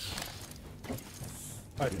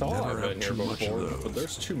 I thought never I've been have here too much of before, those. but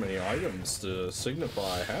there's too many items to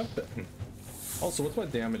signify I have been. Also, what's my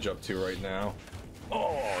damage up to right now?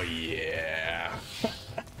 Oh, yeah.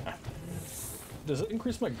 Does it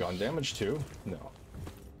increase my gun damage too? No.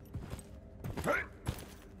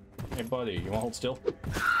 Hey, buddy, you want to hold still? You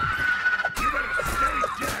better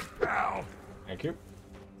stay dead, pal! Thank you.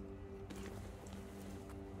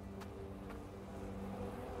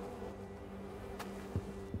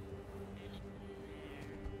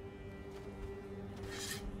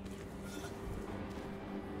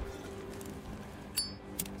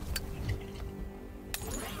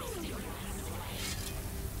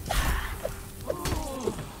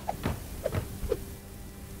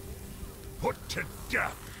 Put to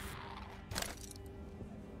death!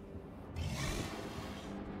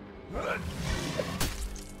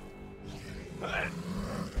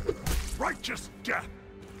 Righteous death!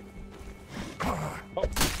 Oh.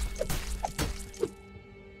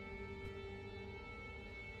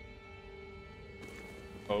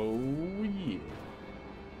 Oh, yeah.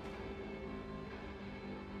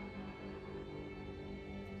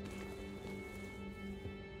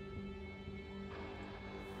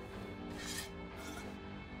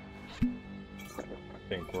 I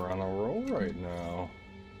think we're on a roll right now.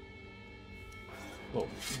 Oh.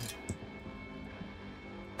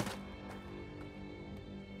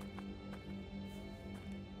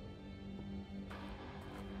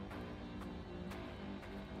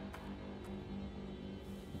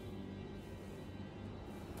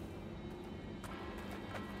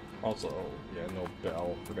 Also, yeah, no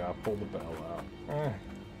bell. Forgot to pull the bell out.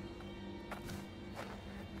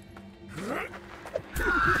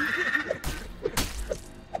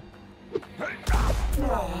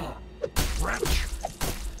 Wretch!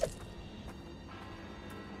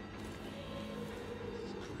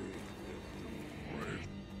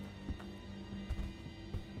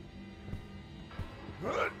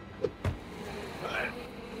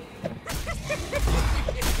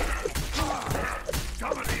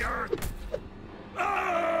 Come to the earth!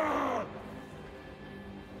 Ah!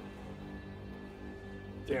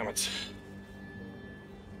 Damn it.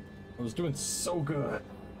 I was doing so good.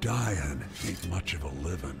 Dying ain't much of a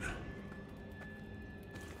living.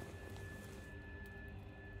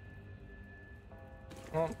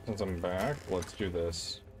 Well, since I'm back, let's do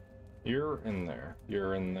this. You're in there.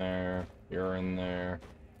 You're in there. You're in there.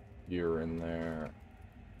 You're in there.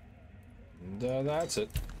 And that's it.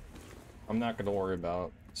 I'm not going to worry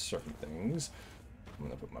about certain things. I'm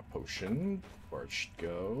going to put my potion where it should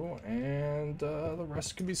go, and the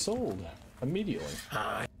rest can be sold immediately.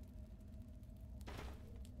 I'll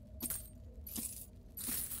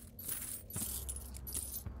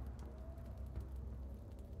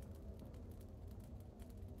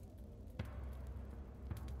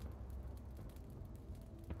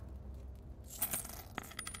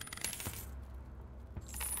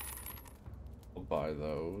buy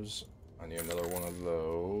those. I need another one of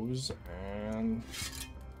those, and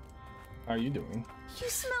how are you doing? You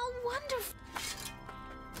smell wonderful.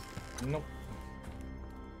 Nope.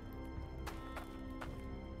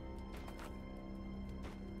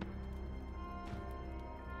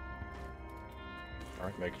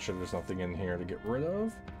 Alright, making sure there's nothing in here to get rid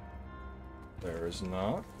of. There is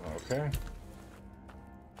not. Okay.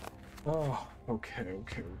 Oh, okay.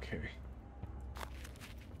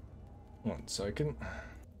 1 second.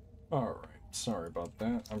 Alright, sorry about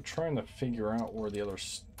that. I'm trying to figure out where the other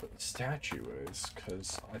statue is,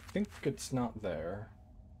 because I think it's not there.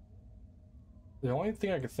 The only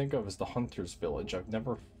thing I can think of is the Hunter's Village. I've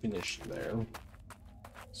never finished there.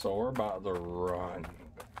 So we're about to run,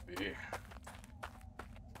 baby.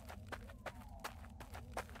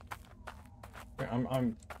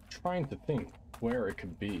 I'm trying to think where it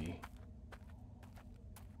could be.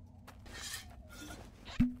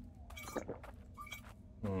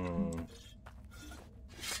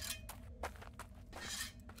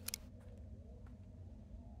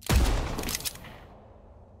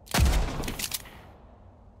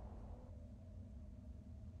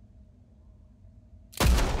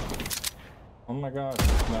 Oh my god, did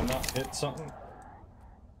I not hit something?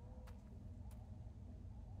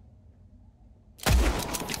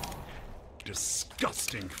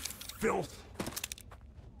 Disgusting filth!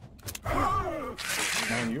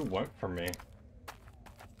 Man, you went for me.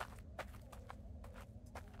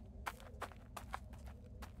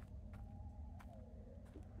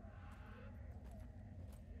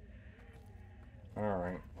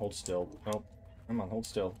 Alright, hold still. Nope. Come on, hold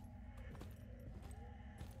still.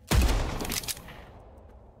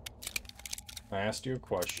 I asked you a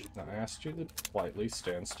question. I asked you to politely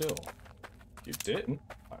stand still. You didn't.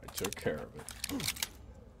 I took care of it.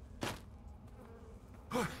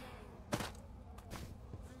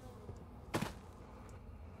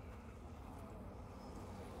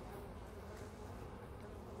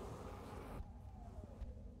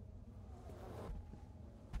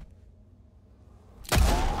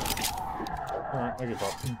 Alright, I give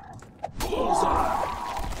up. Bullseye!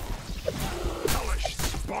 Hellish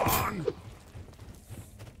spawn!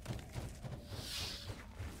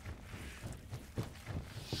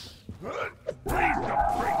 Raise the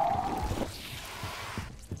brake!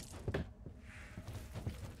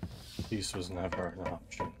 Peace was never an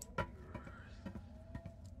option.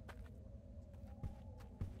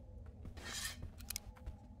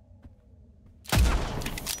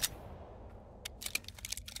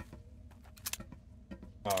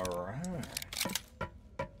 Alright.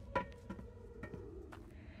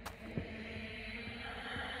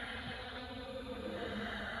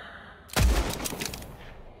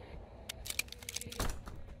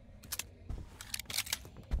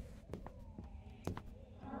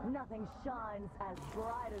 Nothing shines as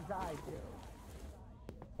bright as I do.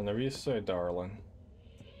 Whenever you say darling.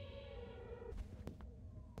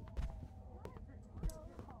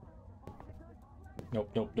 Nope,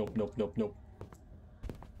 nope, nope, nope, nope, nope.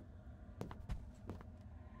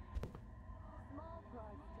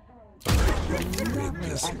 Rid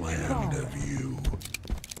this land of you.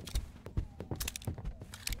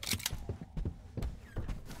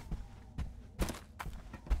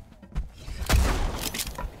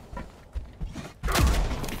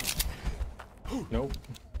 Nope.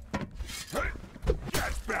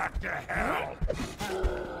 Get back to hell!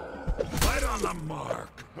 Right on the mark!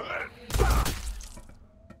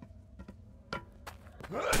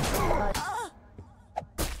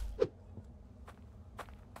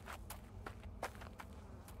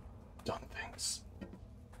 Done things.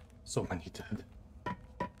 So many did.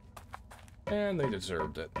 And they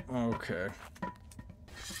deserved it. Okay.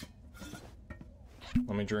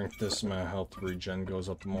 Let me drink this, my health regen goes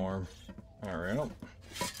up more. Alright.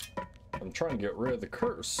 I'm trying to get rid of the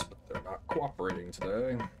curse, but they're not cooperating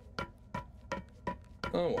today.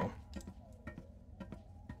 Oh well.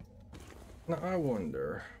 Now I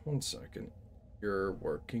wonder, one second. You're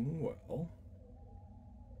working well.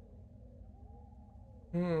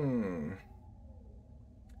 I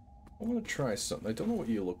want to try something. I don't know what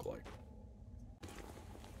you look like.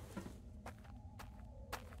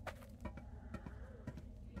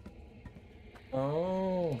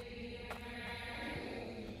 Oh.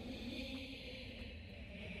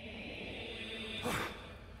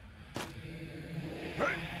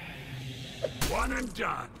 One and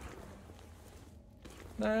done.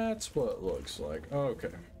 That's what it looks like. Okay.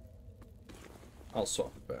 I'll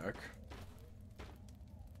swap it back.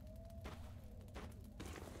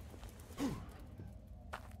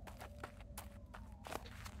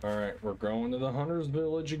 Alright, we're going to the Hunter's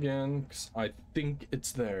Village again, 'cause I think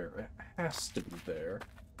it's there. It has to be there.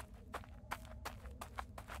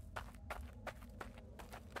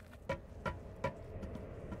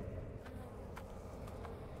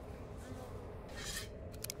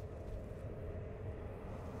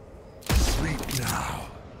 Sleep now.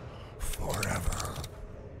 Forever.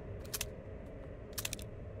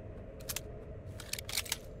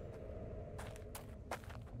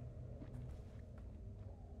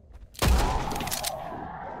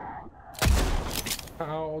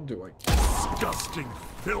 How do I... Disgusting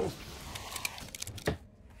filth.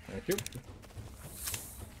 Thank you.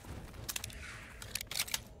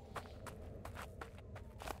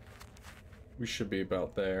 We should be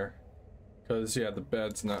about there. Because, yeah, the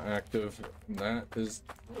bed's not active. And that is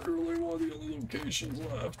literally one of the only locations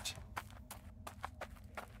left.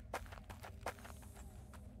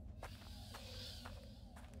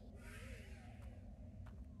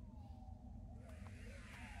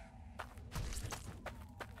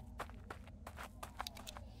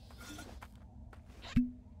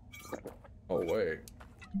 Oh, wait.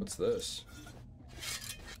 What's this?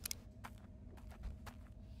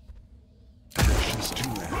 Ashes to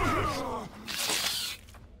ashes.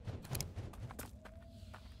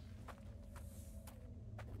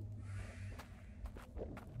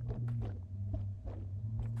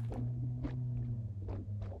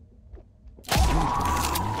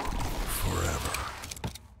 Forever.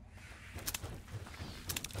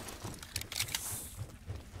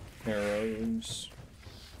 Arrows.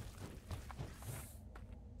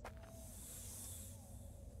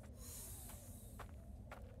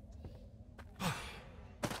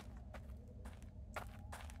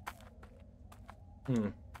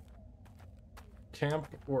 Camp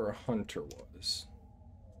where a hunter was.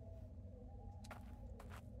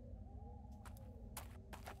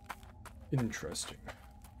 Interesting.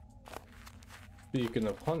 Speaking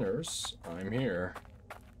of hunters, I'm here.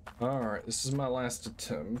 Alright, this is my last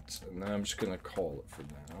attempt, and I'm just gonna call it for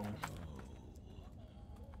now.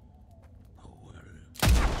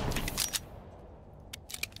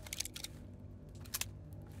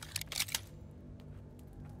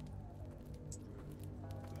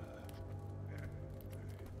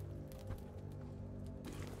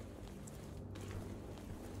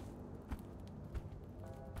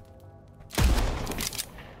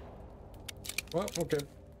 Well, okay.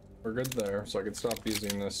 We're good there, so I can stop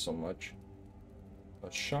using this so much.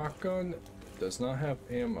 A shotgun does not have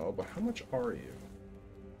ammo, but how much are you?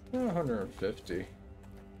 150.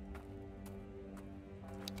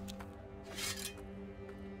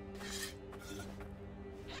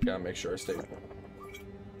 Gotta make sure I stay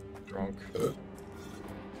drunk.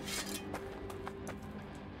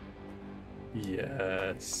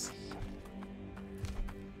 Yes.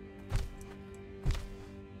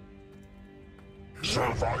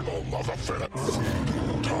 Survival of the fittest.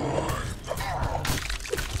 Time.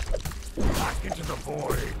 Back into the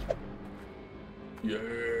void. Yeah.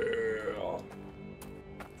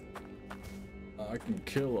 I can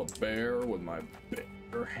kill a bear with my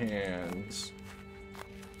bare hands.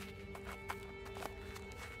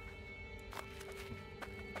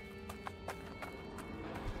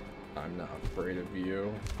 I'm not afraid of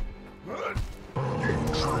you.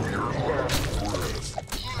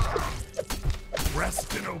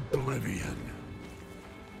 Rest in oblivion.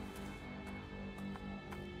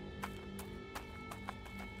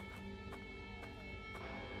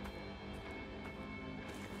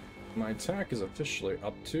 My attack is officially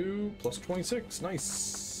up to plus 26.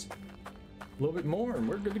 Nice. A little bit more and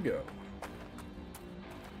we're good to go.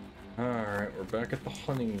 Alright, we're back at the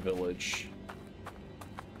hunting village.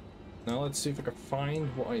 Now let's see if I can find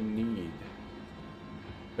what I need.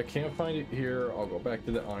 If I can't find it here, I'll go back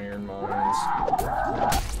to the iron mines.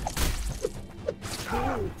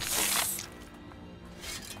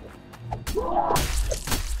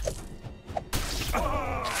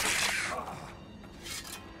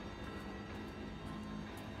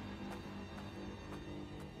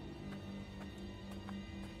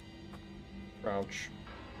 Crouch.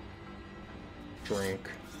 Drink.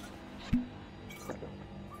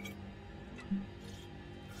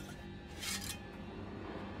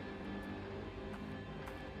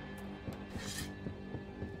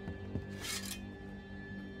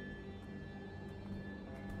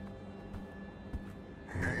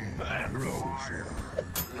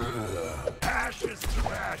 Ashes to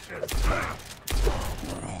ashes.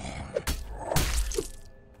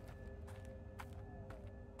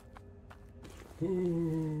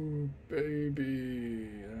 Ooh, baby.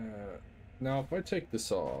 Now, if I take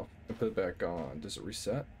this off and put it back on, does it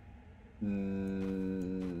reset?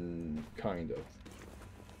 Kind of.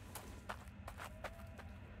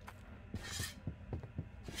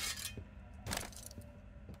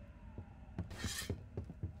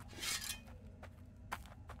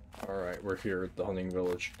 Alright, we're here at the hunting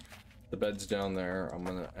village. The bed's down there. I'm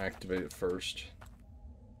gonna activate it first.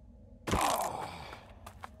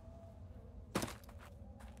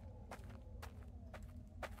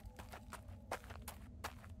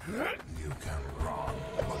 You can run,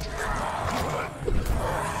 but you can't.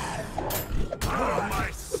 Out of my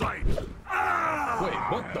sight! Wait,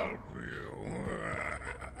 what the?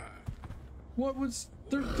 What was?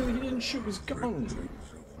 He didn't shoot his gun.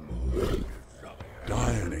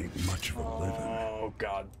 Dying ain't much of a living. Oh,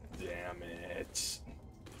 god damn it.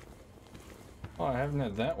 Oh, I haven't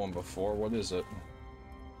had that one before. What is it?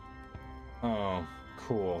 Oh,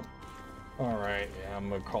 cool. Alright, yeah, I'm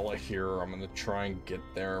gonna call it here. I'm gonna try and get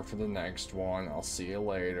there for the next one. I'll see you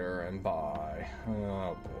later, and bye.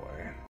 Oh, boy.